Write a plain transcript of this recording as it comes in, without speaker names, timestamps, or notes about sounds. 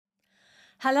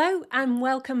Hello and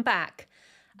welcome back.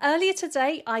 Earlier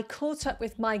today, I caught up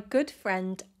with my good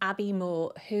friend Abby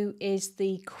Moore, who is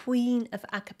the queen of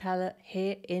Acapella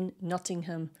here in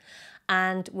Nottingham.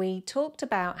 And we talked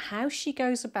about how she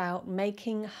goes about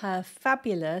making her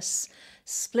fabulous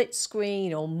split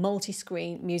screen or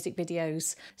multi-screen music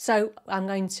videos. So I'm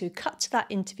going to cut to that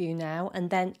interview now,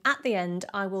 and then at the end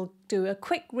I will do a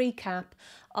quick recap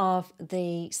of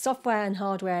the software and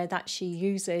hardware that she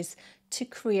uses to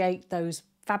create those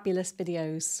fabulous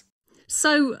videos.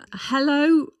 So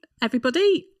hello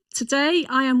everybody. Today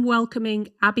I am welcoming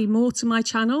Abby Moore to my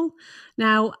channel.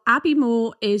 Now, Abby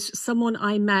Moore is someone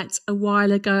I met a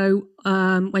while ago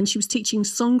when she was teaching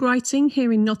songwriting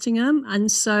here in Nottingham.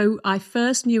 And so I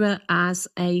first knew her as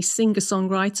a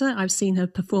singer-songwriter. I've seen her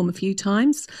perform a few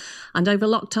times. And over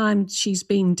lockdown, she's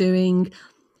been doing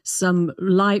some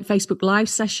live Facebook live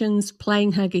sessions,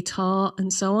 playing her guitar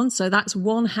and so on. So that's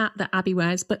one hat that Abby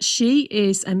wears, but she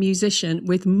is a musician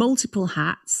with multiple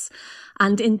hats.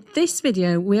 And in this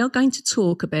video, we are going to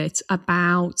talk a bit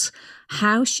about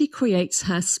how she creates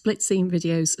her split scene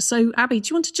videos. So Abby, do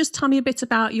you want to just tell me a bit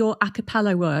about your a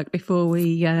cappella work before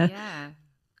we nice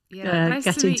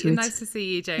get to into it? Nice to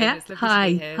see you, Jane. Yeah. It's lovely Hi.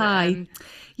 to be here. Hi.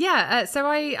 So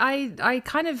I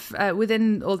kind of,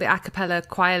 within all the a cappella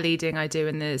choir leading I do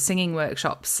and the singing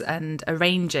workshops and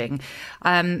arranging,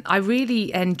 I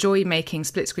really enjoy making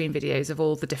split screen videos of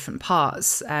all the different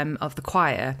parts of the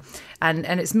choir. And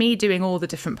it's me doing all the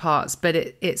different parts, but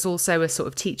it's also a sort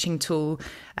of teaching tool.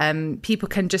 People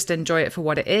can just enjoy it for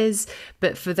what it is.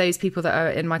 But for those people that are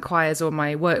in my choirs or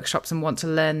my workshops and want to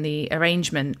learn the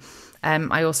arrangement,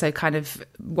 I also kind of,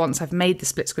 once I've made the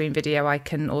split screen video, I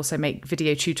can also make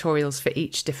video tutorials for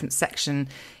each different section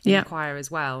in the choir as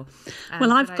well.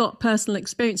 Well, I've got personal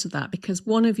experience of that because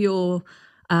one of your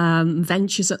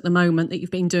ventures at the moment that you've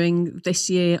been doing this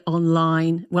year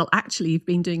online, well, actually you've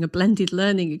been doing a blended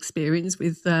learning experience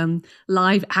with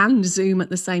live and Zoom at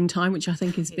the same time, which I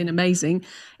think has been amazing,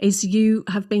 is you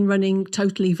have been running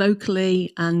Totally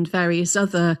Vocally and various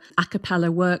other a cappella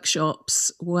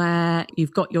workshops where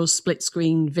you've got your split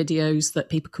screen videos that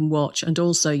people can watch, and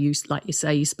also you, like you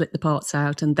say, you split the parts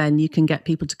out and then you can get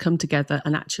people to come together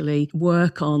and actually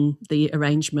work on the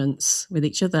arrangements with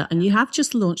each other. And you have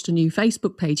just launched a new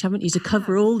Facebook page, haven't you, to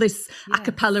cover all this a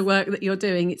cappella work that you're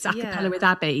doing? It's a cappella with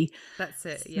Abby. That's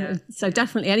it. Yeah. So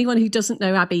definitely anyone who doesn't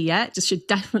know Abby yet just should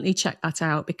definitely check that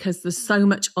out, because there's so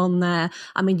much on there.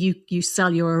 I mean, you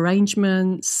sell your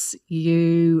arrangements,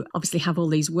 you obviously have all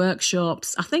these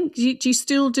workshops. I think do you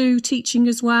still do teaching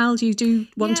as well? Do you do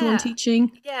one-to-one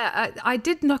teaching? Yeah, I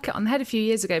did knock it on the head a few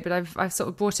years ago, but I've sort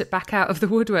of brought it back out of the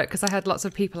woodwork because I had lots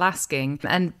of people asking.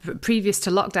 And previous to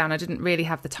lockdown, I didn't really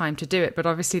have the time to do it, but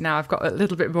obviously now I've got a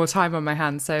little bit more time on my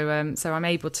hands, so I'm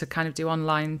able to kind of do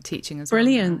online teaching as well.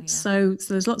 Brilliant. So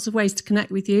there's lots of ways to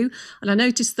connect with you, and I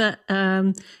noticed that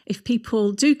if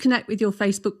people do connect with your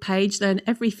Facebook page, then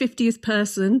every 50th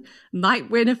person might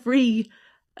win a free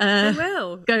they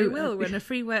will win a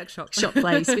free workshop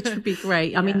place, which would be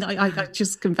great. I mean, I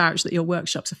just can vouch that your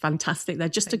workshops are fantastic. They're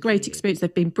just a great experience.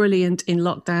 They've been brilliant in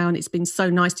lockdown. It's been so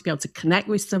nice to be able to connect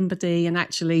with somebody and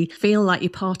actually feel like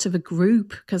you're part of a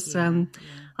group, because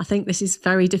I think this is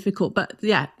very difficult. But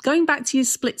yeah, going back to your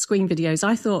split screen videos,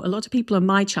 I thought a lot of people on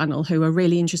my channel who are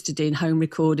really interested in home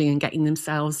recording and getting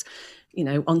themselves, you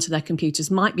know, onto their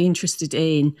computers might be interested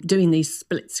in doing these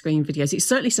split screen videos. It's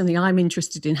certainly something I'm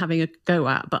interested in having a go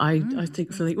at, but I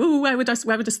think, oh, where would I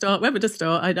start?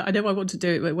 I know I want to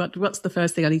do it, but what's the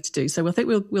first thing I need to do? So I think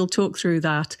we'll talk through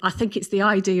that. I think it's the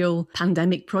ideal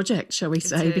pandemic project, shall we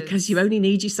say, because you only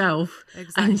need yourself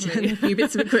and a few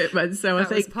bits of equipment. So that I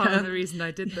think was part of the reason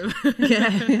I did them.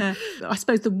 yeah. I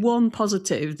suppose the one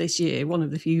positive this year, one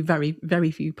of the few, very,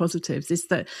 very few positives, is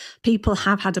that people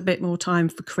have had a bit more time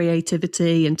for creativity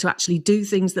and to actually do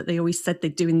things that they always said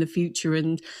they'd do in the future.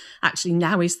 And actually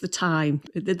now is the time.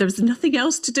 There's nothing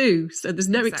else to do, so there's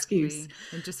no excuse.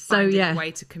 And just finding a way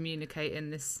to communicate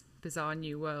in this bizarre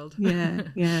new world.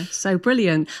 Yeah. So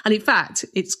brilliant. And in fact,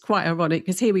 it's quite ironic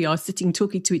because here we are sitting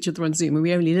talking to each other on Zoom, and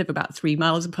we only live about 3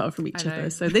 miles apart from each other.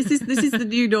 So this is the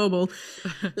new normal.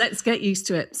 Let's get used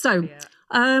to it. So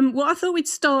what I thought we'd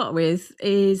start with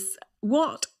is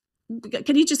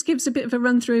can you just give us a bit of a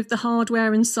run through of the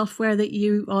hardware and software that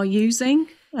you are using?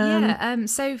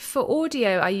 So for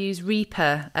audio, I use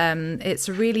Repo. It's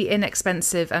a really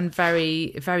inexpensive and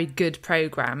very, very good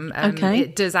program.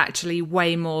 It does actually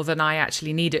way more than I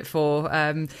actually need it for.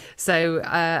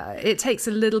 It takes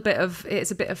a little bit of,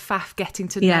 it's a bit of faff getting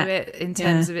to know it in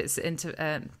terms of its,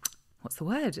 what's the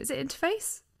word? Is it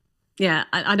interface? Yeah,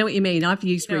 I know what you mean. I've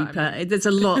used Repo. There's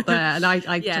a lot there, and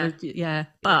I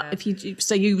But if you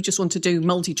just want to do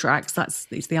multi-tracks,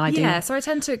 it's the idea. Yeah, so I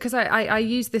tend to, because I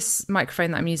use this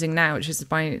microphone that I'm using now, which is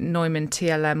my Neumann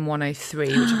TLM 103,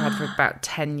 which I've had for about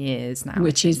 10 years now.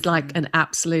 Which is like an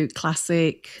absolute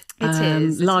classic. It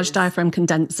is. Large diaphragm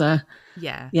condenser.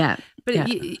 Yeah. Yeah. But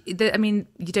you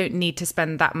don't need to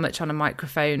spend that much on a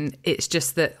microphone. It's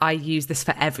just that I use this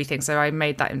for everything. So I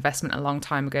made that investment a long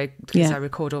time ago because I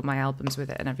record all my albums with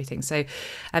it and everything. So,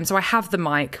 so I have the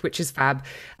mic, which is fab.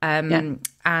 I'm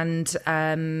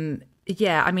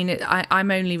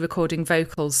only recording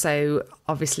vocals. So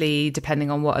obviously, depending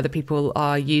on what other people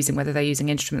are using, whether they're using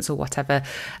instruments or whatever,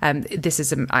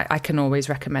 I can always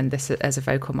recommend this as a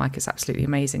vocal mic. It's absolutely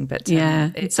amazing. But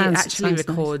it actually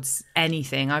records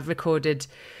anything. I've recorded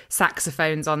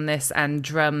saxophones on this and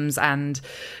drums and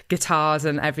guitars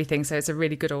and everything. So it's a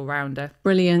really good all-rounder.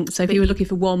 Brilliant. So if you were looking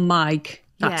for one mic,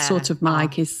 that sort of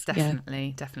mic is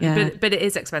definitely. But it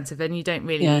is expensive, and you don't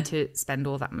really need to spend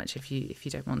all that much if you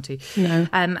don't want to. No.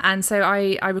 And so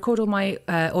I record all my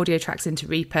audio tracks into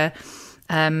Repo.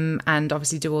 And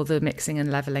obviously do all the mixing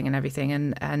and leveling and everything.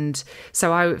 And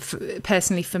so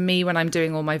personally, for me, when I'm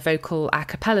doing all my vocal a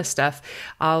cappella stuff,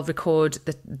 I'll record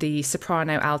the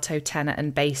soprano, alto, tenor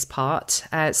and bass part.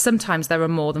 Sometimes there are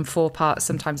more than 4 parts.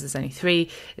 Sometimes there's only 3.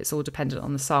 It's all dependent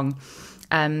on the song.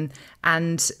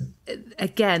 And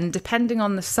again, depending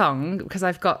on the song, because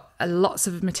I've got lots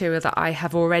of material that I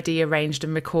have already arranged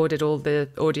and recorded all the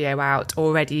audio out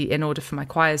already in order for my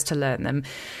choirs to learn them.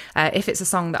 If it's a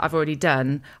song that I've already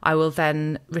done, I will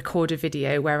then record a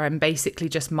video where I'm basically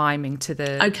just miming to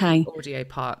the audio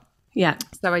part. Yeah.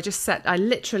 So I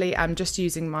literally am just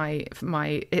using my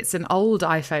it's an old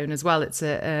iPhone as well. It's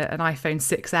an iPhone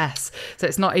 6S. So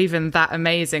it's not even that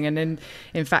amazing. And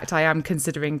in fact, I am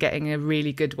considering getting a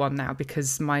really good one now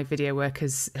because my video work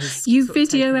has You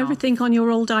video everything on your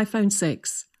old iPhone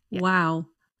 6? Yeah. Wow.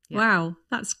 Yeah. Wow.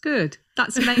 That's good.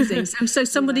 That's amazing. So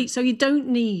so you don't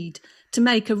need to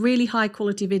make a really high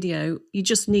quality video. You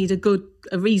just need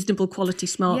a reasonable quality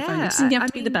smartphone. It doesn't have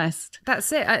to be the best. That's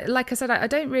it. Like I said, I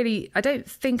don't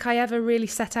think I ever really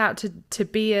set out to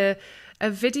be a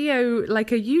video,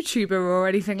 like a YouTuber or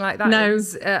anything like that. No.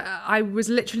 I was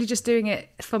literally just doing it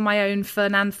for my own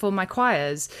fun and for my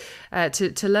choirs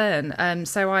to learn.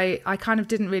 So I kind of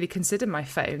didn't really consider my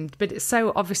phone, but it's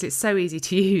so easy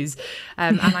to use.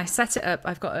 And I set it up.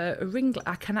 I've got a ring.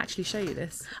 I can actually show you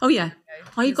this. Oh yeah.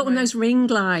 Oh, you've got one of those ring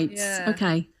lights. Yeah.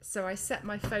 Okay. So I set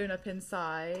my phone up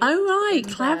inside. Oh right,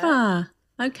 clever.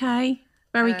 Okay,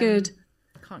 very good.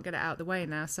 Can't get it out of the way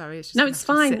now. Sorry, it's just it's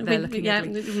fine. Sit there looking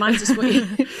ugly. It reminds us what you.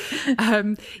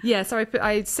 So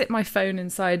I sit my phone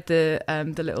inside the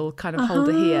little kind of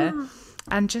holder here,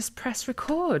 and just press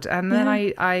record. And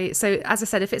then so as I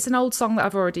said, if it's an old song that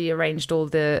I've already arranged all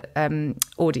the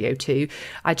audio to,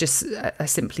 I just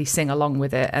simply sing along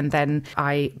with it, and then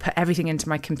I put everything into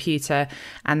my computer,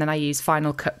 and then I use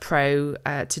Final Cut Pro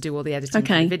to do all the editing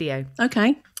for the video.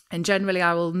 Okay. And generally,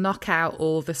 I will knock out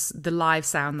all the live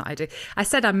sound that I do. I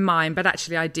said I'm mime, but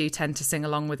actually, I do tend to sing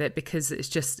along with it because it's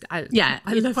just I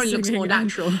it probably looks more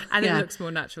natural, and it looks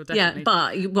more natural. Definitely. Yeah,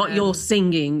 but what you're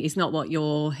singing is not what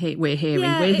we're hearing.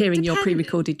 Yeah, we're hearing your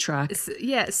pre-recorded track.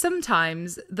 Yeah,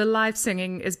 sometimes the live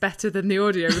singing is better than the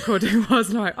audio recording was.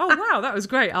 And I'm like, oh wow, that was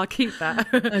great. I'll keep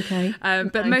that. Okay.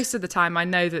 But most of the time, I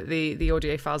know that the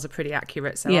audio files are pretty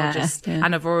accurate, so I'll just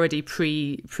and I've already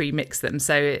pre-mixed them,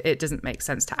 so it doesn't make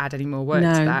sense to add any more work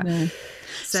to that. No.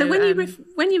 So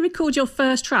when you record your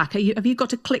first track, have you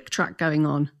got a click track going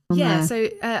on? Yeah. So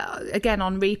again,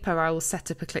 on Repo, I will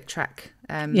set up a click track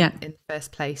in the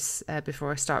first place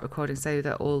before I start recording, so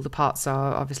that all the parts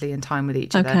are obviously in time with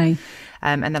each other. Okay.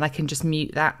 And then I can just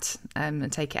mute that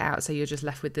and take it out, so you're just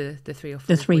left with the 3 or 4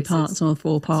 the 3 voices. parts or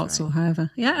 4 parts or however.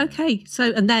 Yeah. Okay.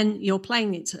 So and then you're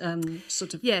playing it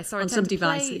sort of on some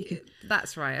device.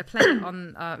 That's right. I play it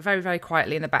on very, very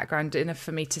quietly in the background, enough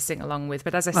for me to sing along with.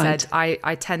 But as I said,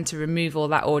 I tend to remove all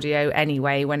that audio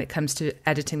anyway when it comes to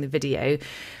editing the video,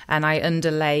 and I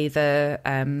underlay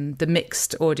the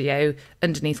mixed audio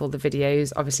underneath all the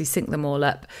videos. Obviously, sync them all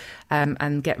up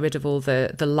and get rid of all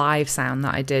the live sound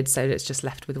that I did, so it's just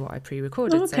left with what I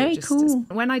pre-recorded. Okay, so cool.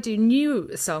 When I do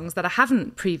new songs that I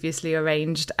haven't previously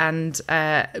arranged and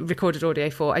recorded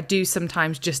audio for, I do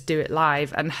sometimes just do it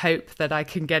live and hope that I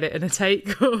can get it in a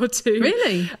take or 2.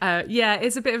 Really? Yeah,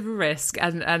 it's a bit of a risk,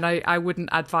 and I wouldn't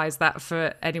advise that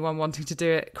for anyone wanting to do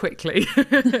it quickly.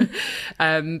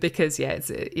 Because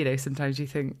it's sometimes you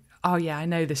think, oh yeah, I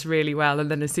know this really well,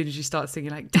 and then as soon as you start singing,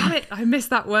 like, damn it, I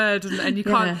missed that word, and you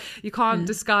can't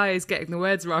disguise getting the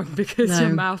words wrong because your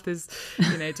mouth is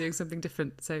doing something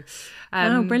different. So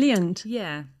brilliant.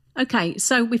 Yeah. Okay,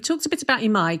 so we've talked a bit about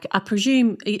your mic. I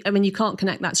presume, I mean, you can't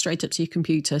connect that straight up to your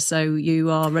computer, so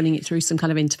you are running it through some kind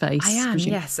of interface. I am,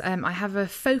 yes. I have a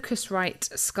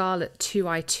Focusrite Scarlett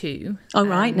 2i2. Oh,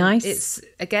 right, nice.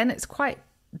 It's quite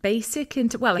basic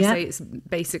I say it's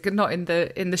basic and not in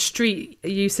the street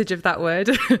usage of that word,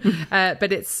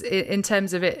 but it's in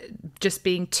terms of it just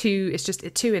being it's just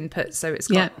two inputs, so it's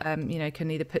got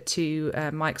can either put two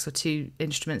mics or two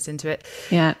instruments into it,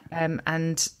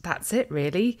 and that's it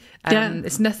really.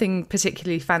 It's nothing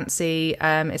particularly fancy.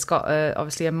 It's got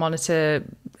obviously a monitor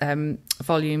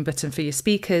volume button for your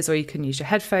speakers, or you can use your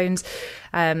headphones,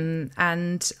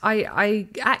 and I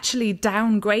actually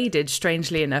downgraded,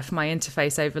 strangely enough, my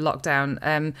interface over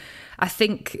lockdown. I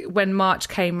think when March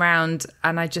came round,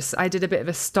 and I did a bit of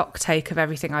a stock take of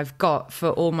everything I've got for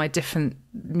all my different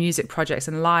music projects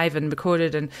and live and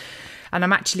recorded, and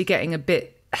I'm actually getting a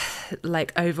bit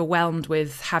like overwhelmed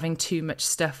with having too much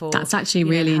stuff. Or that's actually a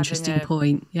really interesting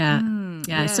point.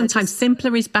 Sometimes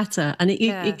simpler is better, and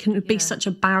it can be such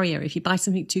a barrier if you buy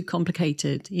something too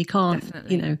complicated. You can't,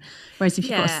 whereas if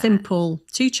you've got a simple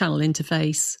 2-channel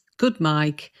interface, good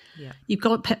mic, you've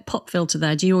got a pop filter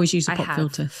there. Do you always use a pop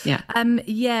filter?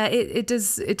 It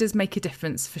does make a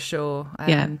difference for sure.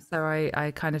 So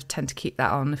I kind of tend to keep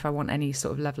that on if I want any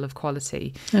sort of level of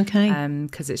quality. Okay.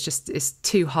 Because it's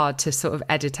too hard to sort of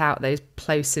edit out those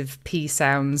plosive P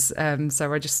sounds.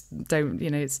 So I just don't,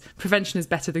 prevention is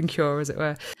better than cure, as it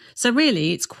were. So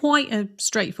really, it's quite a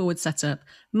straightforward setup.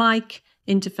 Mic,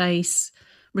 interface,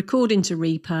 record into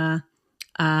Repo,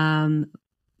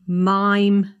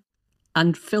 mime,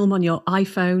 and film on your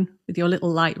iPhone with your little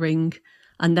light ring.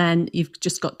 And then you've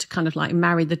just got to kind of like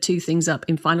marry the two things up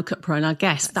in Final Cut Pro. And I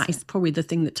guess that is probably the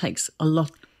thing that takes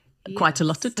quite a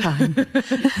lot of time.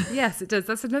 Yes, it does.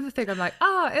 That's another thing. I'm like,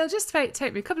 it'll just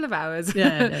take me a couple of hours. Video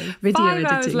 5 editing.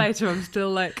 hours later, I'm still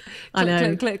like,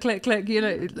 click.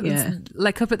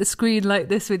 Like up at the screen like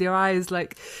this with your eyes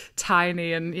like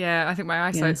tiny. And I think my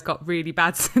eyesight's got really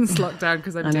bad since lockdown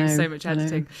because I'm doing so much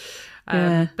editing.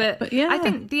 But I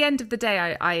think the end of the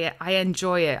day, I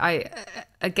enjoy it.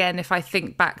 Again, if I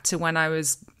think back to when I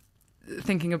was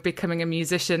thinking of becoming a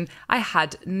musician, I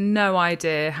had no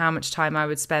idea how much time I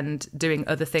would spend doing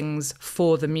other things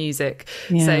for the music.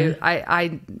 So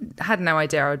I had no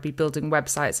idea I would be building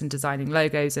websites and designing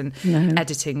logos and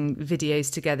editing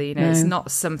videos together. It's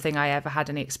not something I ever had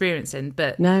any experience in,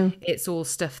 but it's all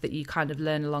stuff that you kind of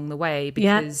learn along the way,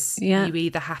 because you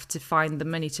either have to find the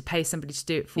money to pay somebody to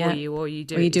do it for you, or you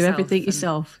do everything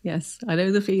yourself. Yes, I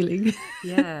know the feeling.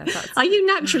 Are you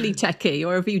naturally techie,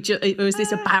 or is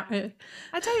this a barrier?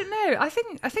 I don't know. I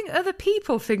think other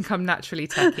people think I'm naturally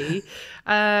techie,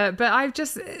 but I've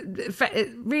just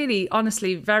really,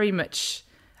 honestly, very much.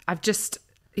 I've just,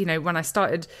 when I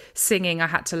started singing, I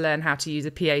had to learn how to use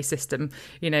a PA system.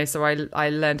 So I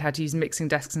learned how to use mixing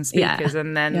desks and speakers,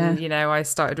 and then I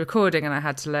started recording, and I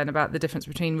had to learn about the difference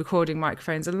between recording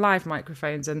microphones and live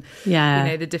microphones, and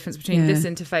the difference between this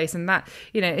interface and that.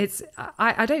 It's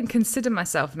I don't consider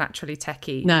myself naturally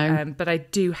techie, but I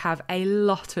do have a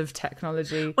lot of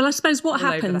technology. Well, I suppose what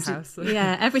happens,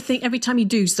 every time you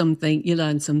do something, you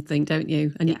learn something, don't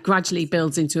you? And it gradually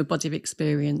builds into a body of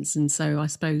experience. And so I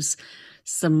suppose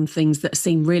some things that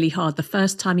seem really hard the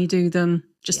first time you do them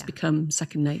just become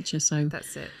second nature. So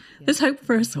that's it. There's hope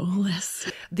for us all.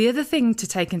 Yes. The other thing to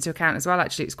take into account as well,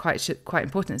 actually, it's quite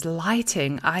important, is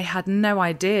lighting. I had no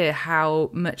idea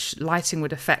how much lighting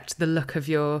would affect the look of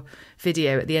your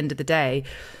video at the end of the day.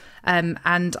 And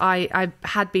I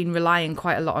had been relying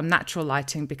quite a lot on natural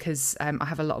lighting because I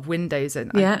have a lot of windows,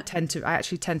 and I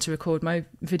actually tend to record my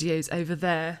videos over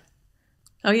there.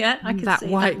 Oh yeah, I can that see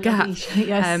white that gap.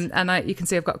 Yes. And you can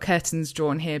see I've got curtains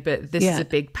drawn here, but this is a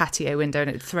big patio window,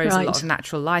 and it throws a lot of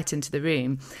natural light into the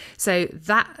room. So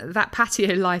that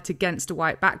patio light against a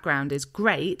white background is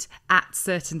great at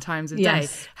certain times of day.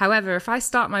 However, if I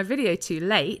start my video too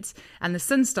late and the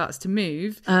sun starts to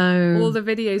move, all the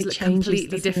videos look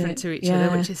completely different to each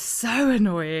other, which is so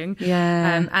annoying.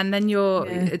 And then you're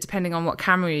depending on what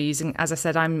camera you're using. As I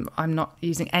said, I'm not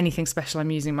using anything special.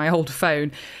 I'm using my old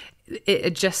phone. It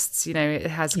adjusts, it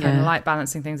has kind of light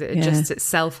balancing things. It adjusts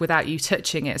itself without you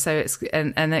touching it. So it's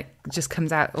and it just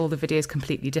comes out, all the videos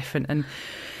completely different. And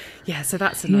so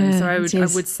that's annoying. So I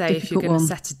would say if you're going to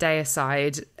set a day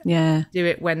aside, do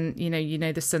it when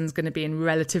the sun's going to be in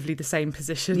relatively the same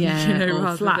position.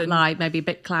 Or flat light, maybe a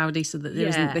bit cloudy, so that there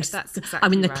isn't this. That's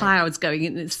exactly the clouds going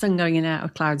in, the sun going in and out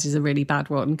of clouds is a really bad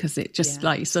one, because it just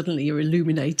like suddenly you're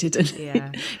illuminated and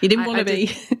you didn't want to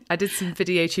be. I did some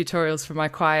video tutorials for my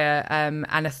choir,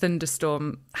 and a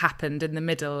thunderstorm happened in the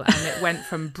middle, and it went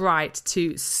from bright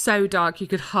to so dark you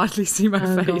could hardly see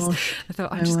my face. Gosh. I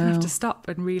thought, I'm just going to have to stop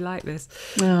and relight this.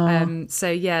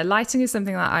 So lighting is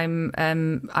something that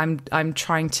I'm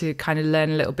trying to kind of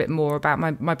learn a little bit more about.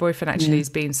 My boyfriend actually has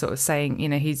been sort of saying,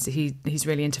 he's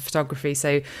really into photography,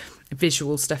 so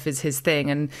visual stuff is his thing,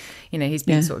 and he's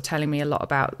been sort of telling me a lot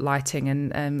about lighting,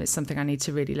 and it's something I need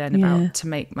to really learn about to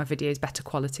make my videos better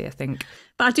quality, I think.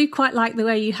 But I do quite like the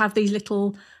way you have these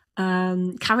little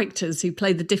characters who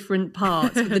play the different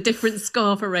parts with the different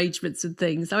scarf arrangements and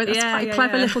things. So that's quite a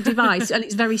clever little device, and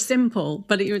it's very simple,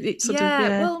 but it's sort of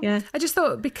I just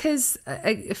thought, because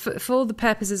for all the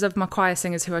purposes of my choir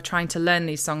singers who are trying to learn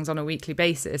these songs on a weekly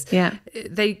basis,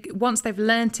 once they've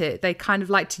learnt it, they kind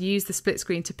of like to use the split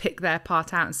screen to pick their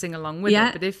part out and sing along with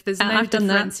it. But if there's no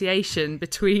differentiation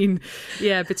between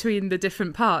the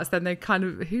different parts, then they kind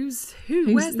of where's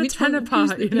the tenor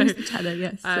part? Who's the tenor?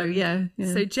 Yes. So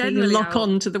generally, you lock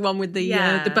on to the one with the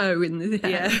bow in the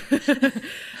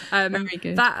very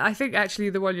good. That, I think, actually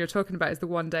the one you're talking about is the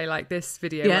One Day Like This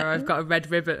video, where I've got a red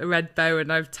ribbon, a red bow,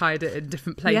 and I've tied it in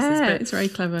different places. But it's very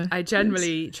clever. I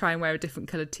generally try and wear a different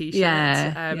coloured t-shirt.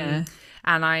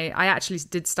 And I actually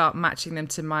did start matching them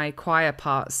to my choir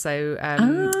parts. So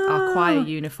our choir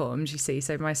uniforms, you see.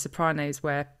 So my sopranos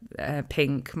wear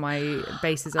pink, my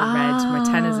basses are red, my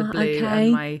tenors are blue,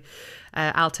 and my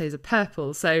altos are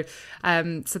purple. So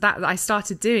that I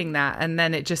started doing that, and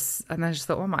then I just thought,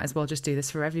 well, I might as well just do this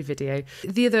for every video.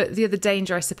 The other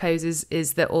danger, I suppose,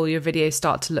 is that all your videos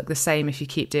start to look the same if you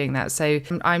keep doing that. So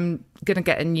I'm gonna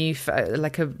get a new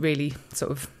like a really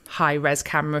sort of high res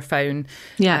camera phone,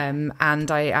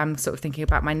 and I am sort of thinking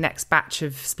about my next batch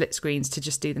of split screens to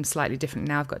just do them slightly different.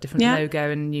 Now I've got a different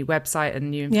logo and a new website and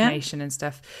new information and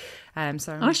stuff.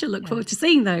 So I should look forward to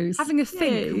seeing those. Having a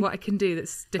think of what I can do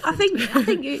that's different. I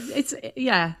think it's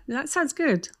that sounds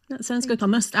good. That sounds good. I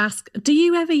must ask, do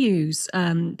you ever use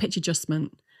pitch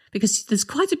adjustment? Because there's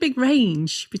quite a big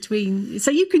range between, so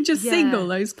you can just sing all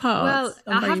those parts.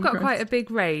 Well, I have got quite a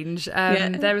big range.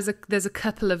 There's a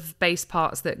couple of bass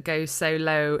parts that go so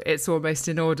low it's almost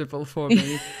inaudible for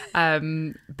me.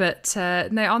 But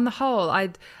no, on the whole,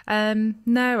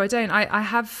 no, I don't. I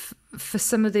have, for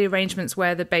some of the arrangements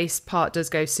where the bass part does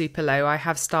go super low, I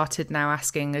have started now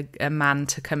asking a man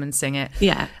to come and sing it.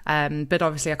 But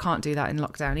obviously I can't do that in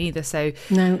lockdown either. So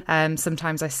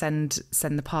sometimes I send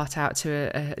the part out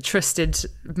to a trusted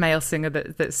male singer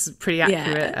that's pretty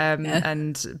accurate.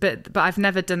 But I've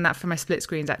never done that for my split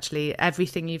screens. Actually,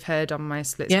 everything you've heard on my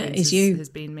split screens has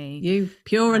been me. You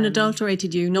pure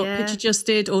unadulterated, you not pitch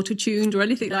adjusted, auto tuned, or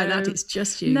anything like that. It's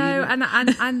just you. No, and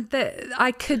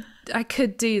I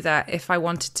could do that if I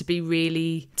wanted to be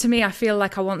really. To me, I feel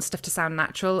like I want stuff to sound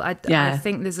natural. I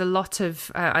think there's a lot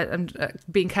of. I'm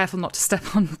being careful not to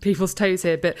step on people's toes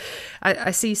here, but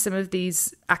I see some of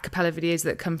these a cappella videos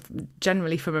that come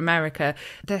generally from America.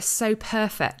 They're so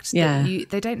perfect that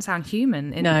they don't sound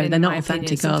human. They're not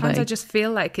authentic. Sometimes I just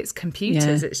feel like it's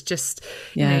computers. It's just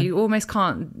you almost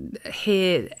can't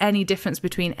hear any difference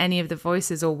between any of the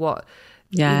voices or what.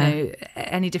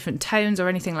 Any different tones or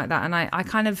anything like that. And I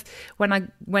kind of, when I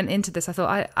went into this, I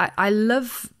thought I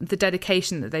love the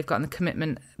dedication that they've got and the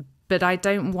commitment, but I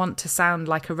don't want to sound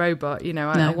like a robot.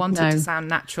 I want it to sound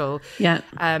natural.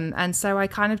 And so I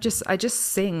kind of just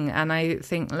sing, and I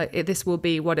think like this will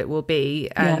be what it will be.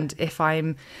 And if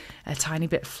I'm a tiny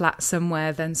bit flat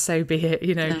somewhere, then so be it.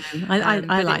 I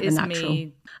like the natural.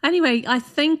 Anyway, I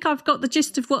think I've got the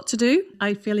gist of what to do.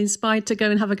 I feel inspired to go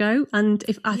and have a go. And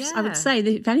I would say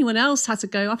that if anyone else has a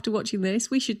go after watching this,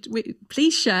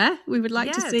 please share. We would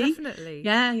like to see. Definitely.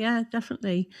 Yeah,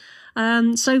 definitely.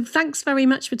 So thanks very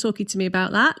much for talking to me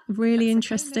about that. Really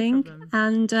interesting.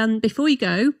 No and before you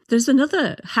go, there's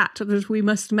another hat that we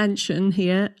must mention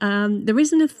here. There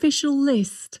is an official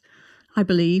list, I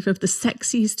believe, of the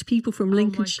sexiest people from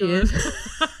Lincolnshire.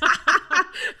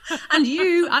 And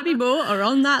you, Abby Moore, are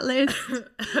on that list.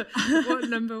 What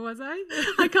number was I?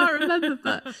 I can't remember,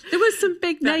 but there was some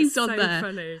big names on there.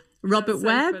 Funny. Robert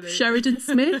Webb, Sheridan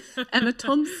Smith, Emma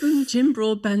Thompson, Jim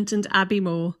Broadbent and Abby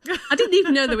Moore. I didn't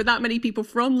even know there were that many people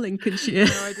from Lincolnshire.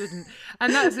 No, I didn't.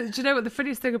 And that's, do you know what the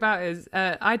funniest thing about is?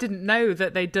 I didn't know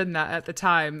that they'd done that at the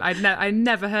time. I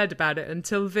never heard about it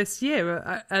until this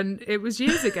year, and it was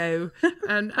years ago.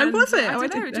 And was it? I don't know,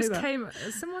 didn't it just know that. came.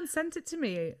 Someone sent it to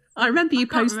me. I remember you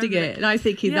posting it, and I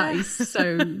thinking that is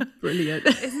so brilliant.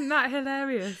 Isn't that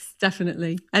hilarious?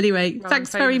 Definitely. Anyway,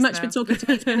 thanks very much for talking to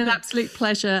me. It's been an absolute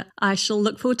pleasure. I shall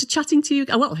look forward to chatting to you.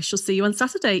 Well, I shall see you on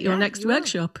Saturday at your next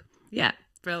workshop. Yeah.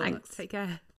 Brilliant. Thanks. Take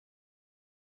care.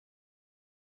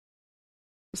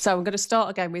 So I'm going to start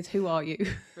again with who are you?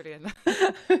 Brilliant.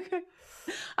 Okay.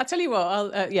 I'll tell you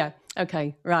what.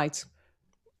 Okay. Right.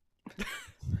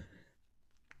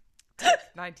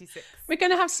 96. We're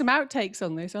going to have some outtakes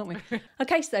on this, aren't we?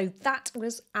 Okay, so that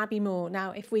was Abby Moore.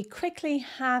 Now, if we quickly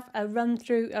have a run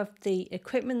through of the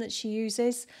equipment that she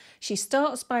uses, she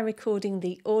starts by recording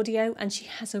the audio, and she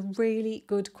has a really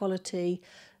good quality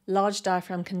large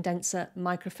diaphragm condenser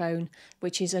microphone,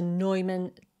 which is a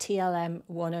Neumann TLM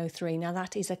 103. Now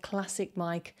that is a classic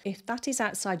mic. If that is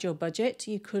outside your budget,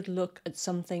 you could look at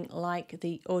something like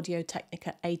the Audio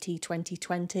Technica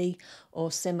AT2020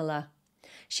 or similar.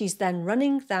 She's then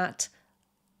running that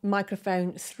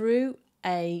microphone through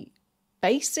a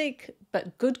basic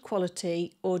but good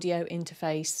quality audio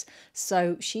interface.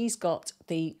 So she's got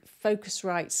the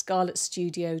Focusrite Scarlett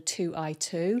Studio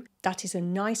 2i2. That is a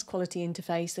nice quality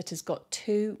interface that has got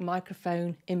 2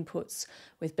 microphone inputs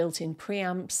with built-in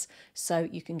preamps, so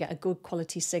you can get a good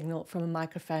quality signal from a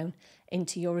microphone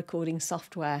into your recording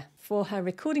software. For her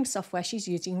recording software, she's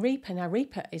using Repo. Now,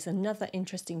 Repo is another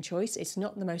interesting choice. It's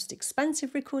not the most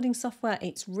expensive recording software.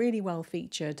 It's really well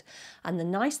featured. And the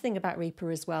nice thing about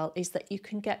Repo as well is that you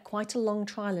can get quite a long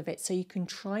trial of it, so you can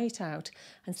try it out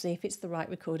and see if it's the right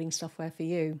recording software for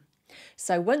you.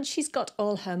 So once she's got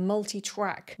all her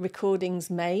multi-track recordings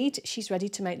made, she's ready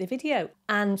to make the video.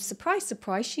 And surprise,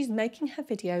 surprise, she's making her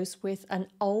videos with an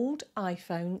old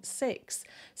iPhone 6.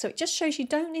 So it just shows you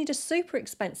don't need a super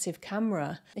expensive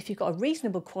camera if you've got a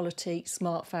reasonable quality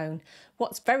smartphone.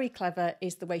 What's very clever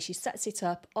is the way she sets it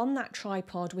up on that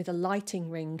tripod with a lighting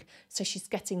ring, so she's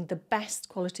getting the best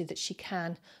quality that she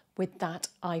can with that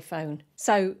iPhone.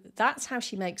 So that's how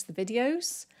she makes the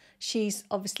videos. She's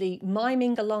obviously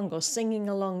miming along or singing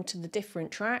along to the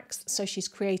different tracks. So she's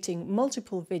creating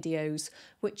multiple videos,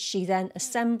 which she then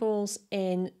assembles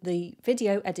in the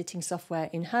video editing software,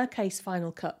 in her case,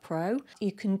 Final Cut Pro.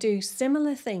 You can do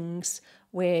similar things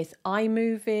with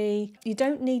iMovie. You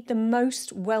don't need the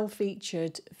most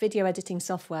well-featured video editing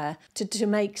software to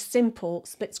make simple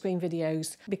split-screen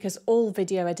videos, because all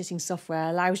video editing software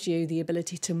allows you the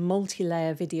ability to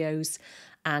multi-layer videos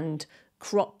and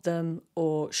crop them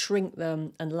or shrink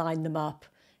them and line them up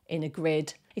in a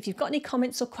grid. If you've got any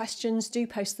comments or questions, do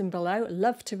post them below. I'd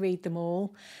love to read them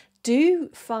all. Do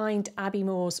find Abby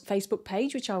Moore's Facebook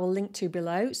page, which I will link to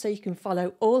below, so you can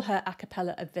follow all her a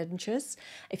cappella adventures.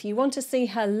 If you want to see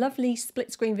her lovely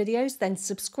split screen videos, then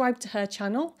subscribe to her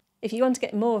channel. If you want to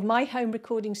get more of my home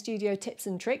recording studio tips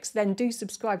and tricks, then do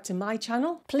subscribe to my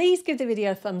channel. Please give the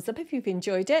video a thumbs up if you've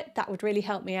enjoyed it. That would really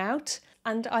help me out.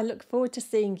 And I look forward to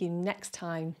seeing you next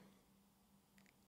time.